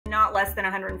less than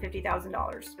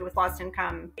 $150,000. With lost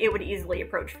income, it would easily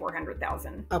approach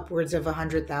 $400,000. Upwards of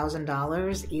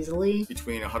 $100,000 easily?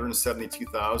 Between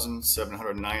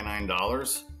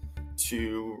 $172,799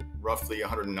 to roughly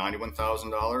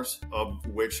 $191,000, of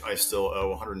which I still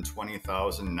owe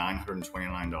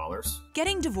 $120,929.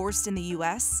 Getting divorced in the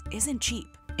US isn't cheap.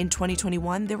 In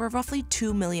 2021, there were roughly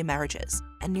 2 million marriages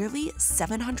and nearly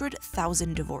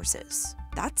 700,000 divorces.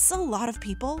 That's a lot of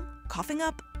people coughing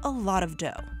up a lot of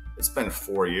dough. It's been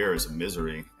 4 years of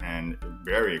misery, and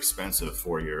very expensive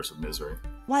 4 years of misery.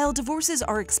 While divorces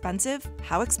are expensive,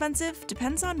 how expensive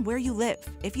depends on where you live,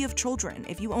 if you have children,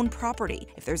 if you own property,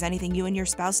 if there's anything you and your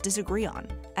spouse disagree on,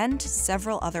 and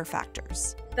several other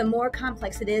factors. The more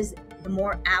complex it is, the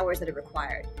more hours that are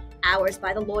required. Hours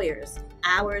by the lawyers,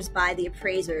 hours by the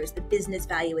appraisers, the business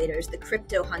valuators, the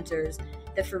crypto hunters,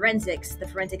 the forensics, the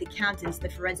forensic accountants, the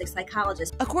forensic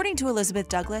psychologists. According to Elizabeth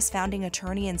Douglas, founding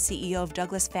attorney and CEO of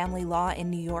Douglas Family Law in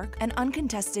New York, an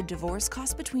uncontested divorce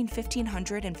costs between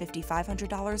 $1,500 and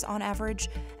 $5,500 on average,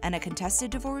 and a contested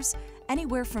divorce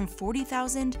anywhere from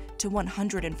 $40,000 to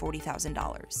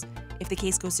 $140,000. If the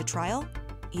case goes to trial,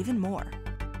 even more.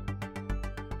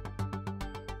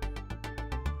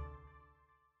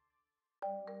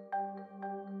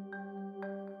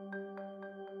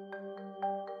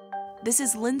 This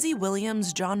is Lindsay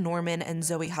Williams, John Norman, and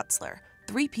Zoe Hutzler,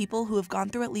 3 people who have gone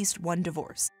through at least one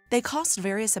divorce. They cost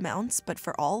various amounts, but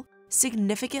for all,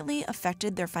 significantly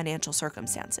affected their financial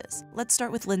circumstances. Let's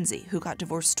start with Lindsay, who got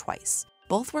divorced twice.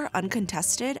 Both were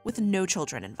uncontested, with no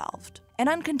children involved. An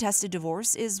uncontested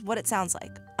divorce is what it sounds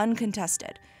like,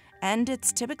 uncontested, and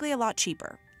it's typically a lot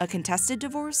cheaper. A contested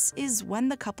divorce is when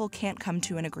the couple can't come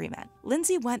to an agreement.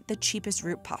 Lindsay went the cheapest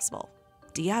route possible,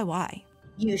 DIY.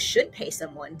 You should pay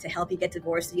someone to help you get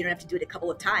divorced so you don't have to do it a couple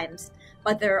of times.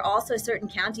 But there are also certain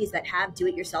counties that have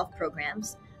do-it-yourself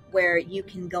programs where you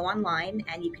can go online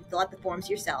and you can fill out the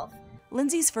forms yourself.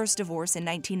 Lindsay's first divorce in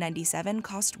 1997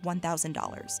 cost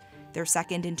 $1,000. Their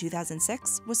second in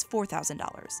 2006 was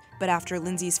 $4,000. But after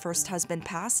Lindsay's first husband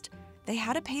passed, they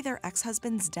had to pay their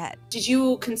ex-husband's debt. Did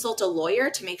you consult a lawyer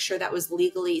to make sure that was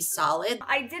legally solid?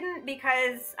 I didn't,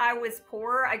 because I was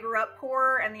poor. I grew up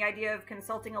poor, and the idea of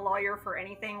consulting a lawyer for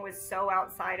anything was so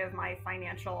outside of my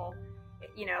financial,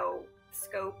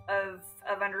 scope of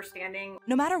understanding.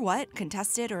 No matter what,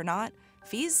 contested or not,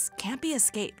 fees can't be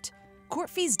escaped.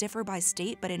 Court fees differ by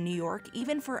state, but in New York,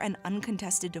 even for an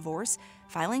uncontested divorce,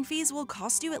 filing fees will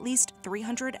cost you at least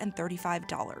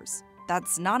 $335.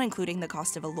 That's not including the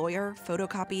cost of a lawyer,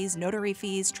 photocopies, notary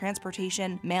fees,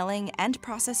 transportation, mailing, and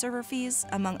process server fees,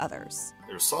 among others.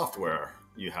 There's software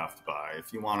you have to buy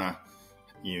if you want to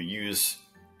use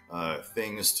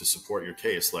things to support your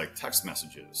case, like text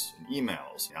messages and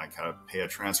emails. I gotta pay a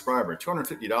transcriber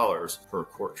 $250 per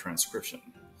court transcription.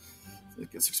 It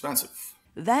gets expensive.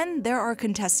 Then there are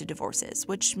contested divorces,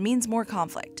 which means more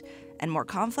conflict, and more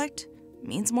conflict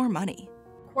means more money.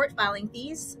 Court filing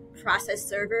fees, process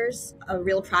servers, a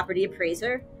real property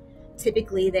appraiser.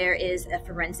 Typically, there is a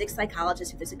forensic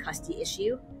psychologist if there's a custody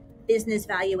issue, business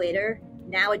valuator.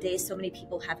 Nowadays, so many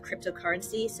people have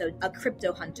cryptocurrency, so a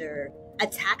crypto hunter, a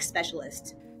tax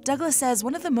specialist. Douglas says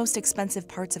one of the most expensive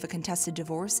parts of a contested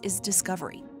divorce is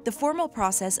discovery, the formal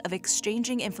process of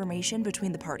exchanging information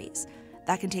between the parties.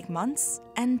 That can take months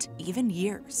and even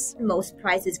years. Most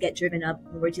prices get driven up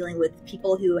when we're dealing with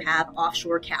people who have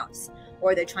offshore accounts,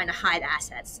 or they're trying to hide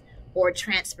assets, or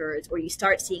transfers, or you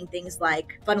start seeing things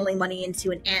like funneling money into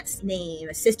an aunt's name,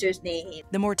 a sister's name.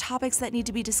 The more topics that need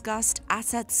to be discussed,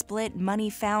 assets split,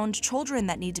 money found, children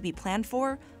that need to be planned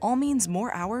for, all means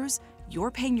more hours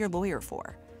you're paying your lawyer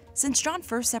for. Since John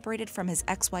first separated from his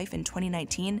ex-wife in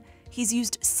 2019, he's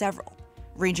used several,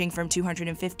 ranging from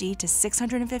 $250 to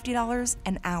 $650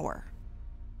 an hour.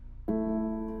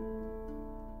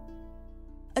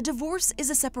 A divorce is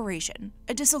a separation,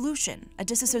 a dissolution, a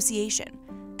disassociation,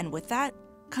 and with that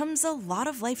comes a lot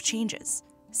of life changes,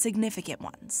 significant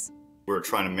ones. We're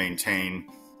trying to maintain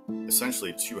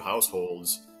essentially 2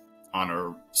 households on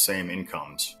our same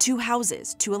incomes. 2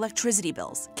 houses, 2 electricity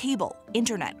bills, cable,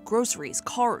 internet, groceries,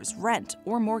 cars, rent,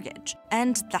 or mortgage.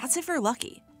 And that's if you're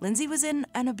lucky. Lindsay was in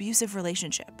an abusive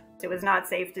relationship. It was not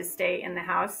safe to stay in the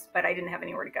house, but I didn't have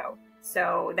anywhere to go.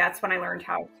 So that's when I learned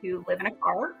how to live in a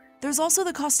car. There's also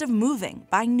the cost of moving,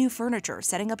 buying new furniture,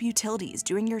 setting up utilities,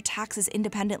 doing your taxes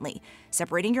independently,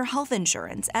 separating your health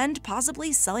insurance, and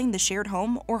possibly selling the shared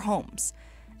home or homes.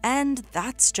 And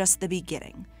that's just the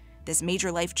beginning. This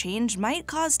major life change might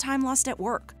cause time lost at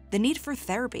work, the need for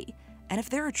therapy, and if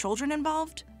there are children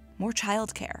involved, more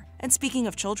childcare. And speaking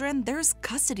of children, there's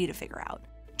custody to figure out.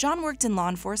 John worked in law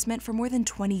enforcement for more than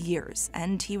 20 years,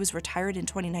 and he was retired in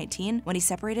 2019 when he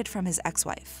separated from his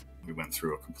ex-wife. We went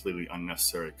through a completely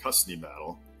unnecessary custody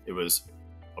battle. It was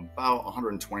about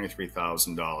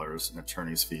 $123,000 in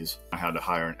attorney's fees. I had to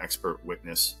hire an expert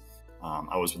witness.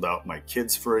 I was without my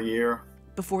kids for a year.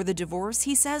 Before the divorce,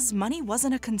 he says money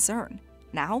wasn't a concern.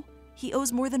 Now, he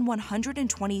owes more than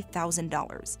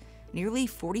 $120,000, nearly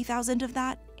 $40,000 of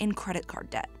that in credit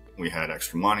card debt. We had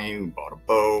extra money, we bought a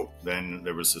boat. Then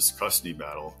there was this custody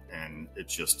battle, and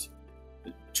it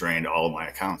drained all of my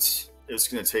accounts. It's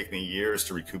going to take me years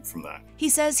to recoup from that. He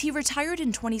says he retired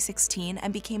in 2016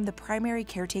 and became the primary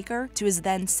caretaker to his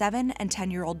then 7- and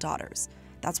 10-year-old daughters.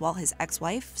 That's while his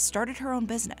ex-wife started her own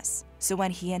business. So when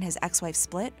he and his ex-wife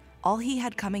split, all he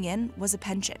had coming in was a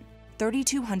pension,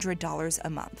 $3,200 a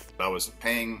month. I was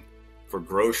paying for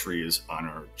groceries on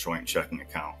our joint checking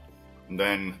account. And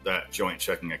then that joint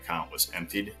checking account was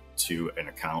emptied to an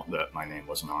account that my name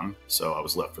wasn't on. So I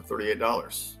was left with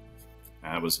 $38.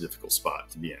 That was a difficult spot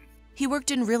to be in. He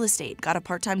worked in real estate, got a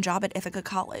part-time job at Ithaca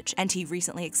College, and he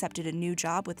recently accepted a new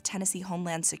job with Tennessee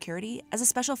Homeland Security as a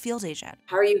special field agent.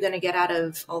 How are you going to get out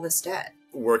of all this debt?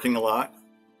 Working a lot,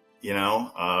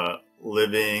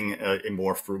 living a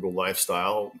more frugal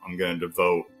lifestyle. I'm going to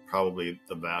devote probably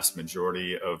the vast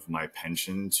majority of my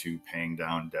pension to paying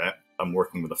down debt. I'm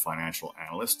working with a financial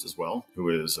analyst as well, who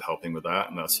is helping with that.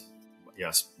 And that's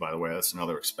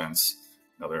another expense,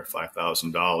 another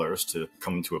 $5,000 to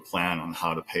come to a plan on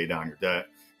how to pay down your debt.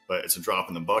 But it's a drop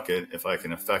in the bucket if I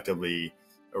can effectively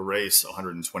erase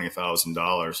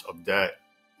 $120,000 of debt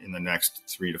in the next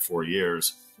 3 to 4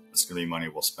 years. It's going to be money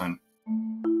well spent.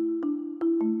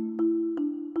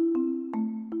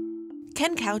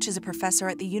 Ken Couch is a professor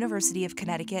at the University of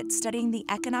Connecticut studying the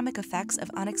economic effects of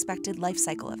unexpected life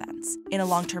cycle events. In a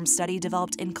long-term study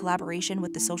developed in collaboration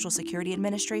with the Social Security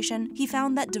Administration, he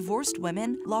found that divorced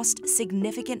women lost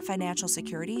significant financial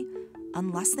security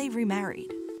unless they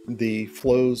remarried. The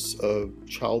flows of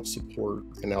child support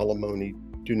and alimony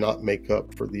do not make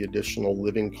up for the additional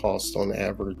living costs on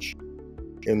average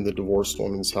in the divorced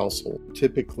woman's household.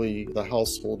 Typically, the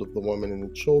household of the woman and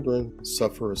the children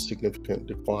suffer a significant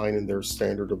decline in their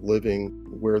standard of living,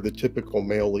 where the typical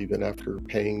male, even after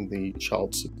paying the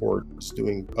child support, is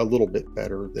doing a little bit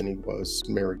better than he was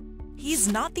married. He's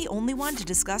not the only one to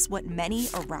discuss what many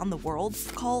around the world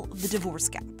call the divorce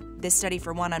gap. This study,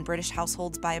 for one on British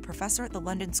households by a professor at the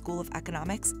London School of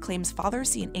Economics, claims fathers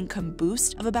see an income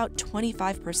boost of about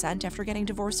 25% after getting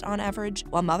divorced on average,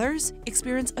 while mothers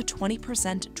experience a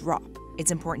 20% drop.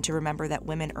 It's important to remember that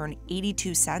women earn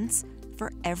 82 cents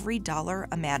for every dollar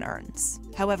a man earns.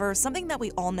 However, something that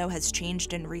we all know has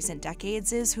changed in recent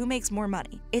decades is who makes more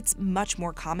money. It's much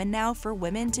more common now for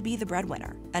women to be the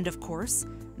breadwinner. And of course,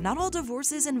 not all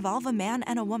divorces involve a man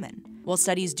and a woman. While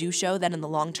studies do show that in the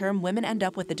long term, women end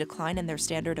up with a decline in their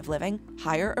standard of living,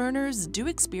 higher earners do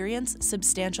experience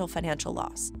substantial financial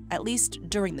loss, at least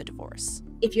during the divorce.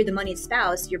 If you're the moneyed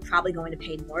spouse, you're probably going to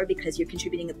pay more because you're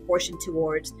contributing a portion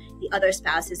towards the other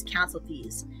spouse's counsel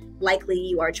fees. Likely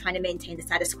you are trying to maintain the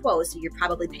status quo, so you're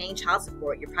probably paying child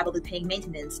support, you're probably paying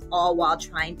maintenance, all while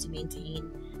trying to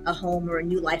maintain a home or a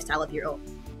new lifestyle of your own.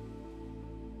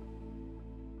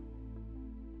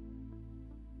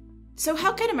 So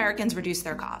how can Americans reduce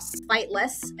their costs? Fight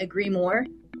less, agree more,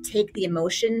 take the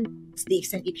emotion to the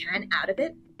extent you can out of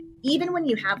it. Even when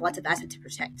you have lots of assets to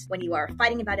protect, when you are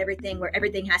fighting about everything, where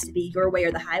everything has to be your way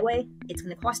or the highway, it's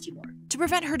going to cost you more. To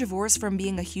prevent her divorce from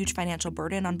being a huge financial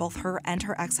burden on both her and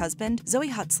her ex-husband, Zoe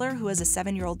Hutzler, who has a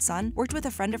 7-year-old son, worked with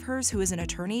a friend of hers who is an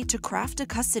attorney to craft a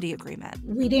custody agreement.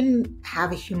 We didn't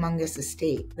have a humongous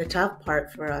estate. The tough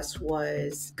part for us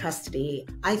was custody.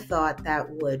 I thought that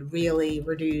would really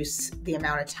reduce the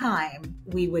amount of time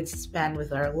we would spend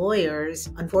with our lawyers.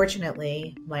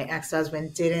 Unfortunately, my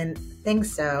ex-husband didn't think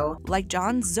so. Like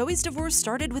John, Zoe's divorce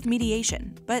started with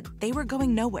mediation, but they were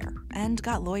going nowhere and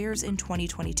got lawyers in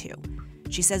 2022.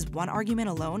 She says one argument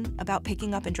alone about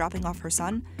picking up and dropping off her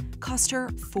son cost her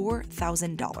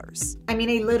 $4,000. I mean,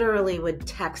 I literally would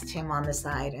text him on the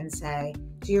side and say,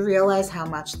 do you realize how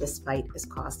much this fight is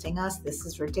costing us? This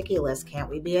is ridiculous. Can't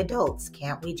we be adults?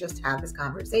 Can't we just have this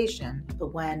conversation? But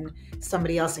when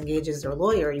somebody else engages their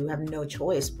lawyer, you have no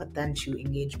choice but then to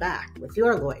engage back with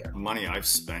your lawyer. Money I've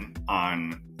spent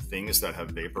on things that have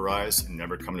vaporized and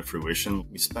never come to fruition.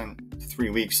 We spent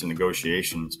 3 weeks in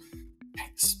negotiations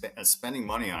spending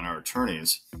money on our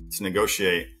attorneys to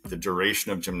negotiate the duration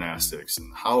of gymnastics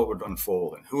and how it would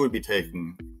unfold and who would be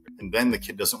taking, and then the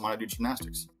kid doesn't want to do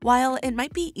gymnastics. While it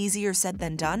might be easier said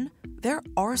than done, there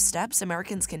are steps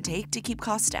Americans can take to keep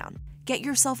costs down. Get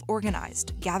yourself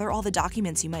organized, gather all the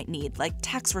documents you might need, like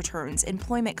tax returns,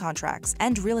 employment contracts,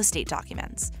 and real estate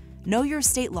documents. Know your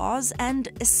state laws, and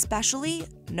especially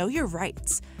know your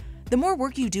rights. The more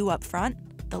work you do up front,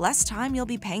 the less time you'll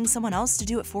be paying someone else to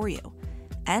do it for you.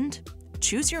 And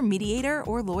choose your mediator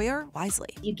or lawyer wisely.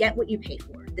 You get what you pay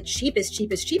for. The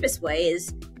cheapest way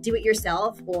is do it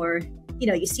yourself, or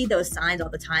you see those signs all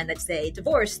the time that say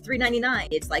divorce $3.99.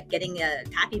 It's like getting a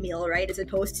Happy Meal, right? As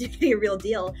opposed to getting a real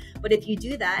deal. But if you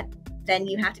do that, then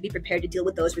you have to be prepared to deal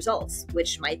with those results,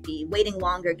 which might be waiting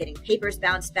longer, getting papers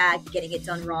bounced back, getting it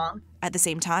done wrong. At the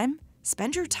same time,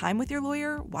 spend your time with your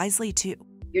lawyer wisely too.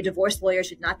 Your divorce lawyer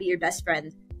should not be your best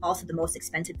friend, also the most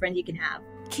expensive friend you can have.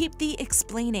 Keep the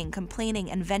explaining,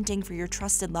 complaining, and venting for your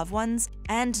trusted loved ones,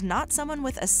 and not someone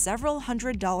with a several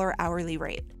 $100 hourly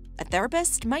rate. A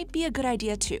therapist might be a good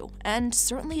idea too, and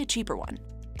certainly a cheaper one.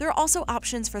 There are also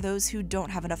options for those who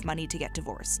don't have enough money to get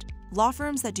divorced. Law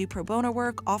firms that do pro bono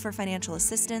work offer financial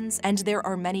assistance, and there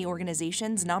are many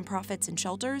organizations, nonprofits, and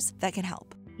shelters that can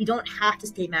help. You don't have to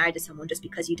stay married to someone just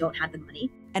because you don't have the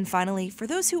money. And finally, for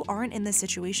those who aren't in this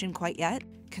situation quite yet,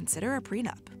 consider a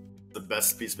prenup. The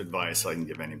best piece of advice I can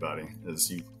give anybody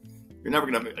is you're never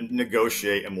going to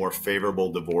negotiate a more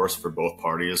favorable divorce for both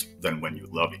parties than when you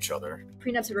love each other.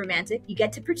 Prenups are romantic. You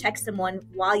get to protect someone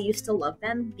while you still love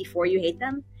them, before you hate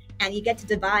them, and you get to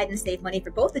divide and save money for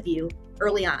both of you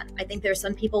early on. I think there are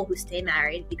some people who stay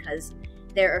married because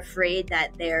they're afraid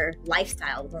that their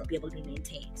lifestyle won't be able to be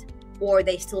maintained, or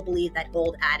they still believe that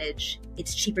old adage,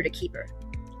 it's cheaper to keep her.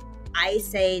 I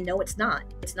say, no, it's not.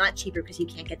 It's not cheaper because you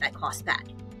can't get that cost back.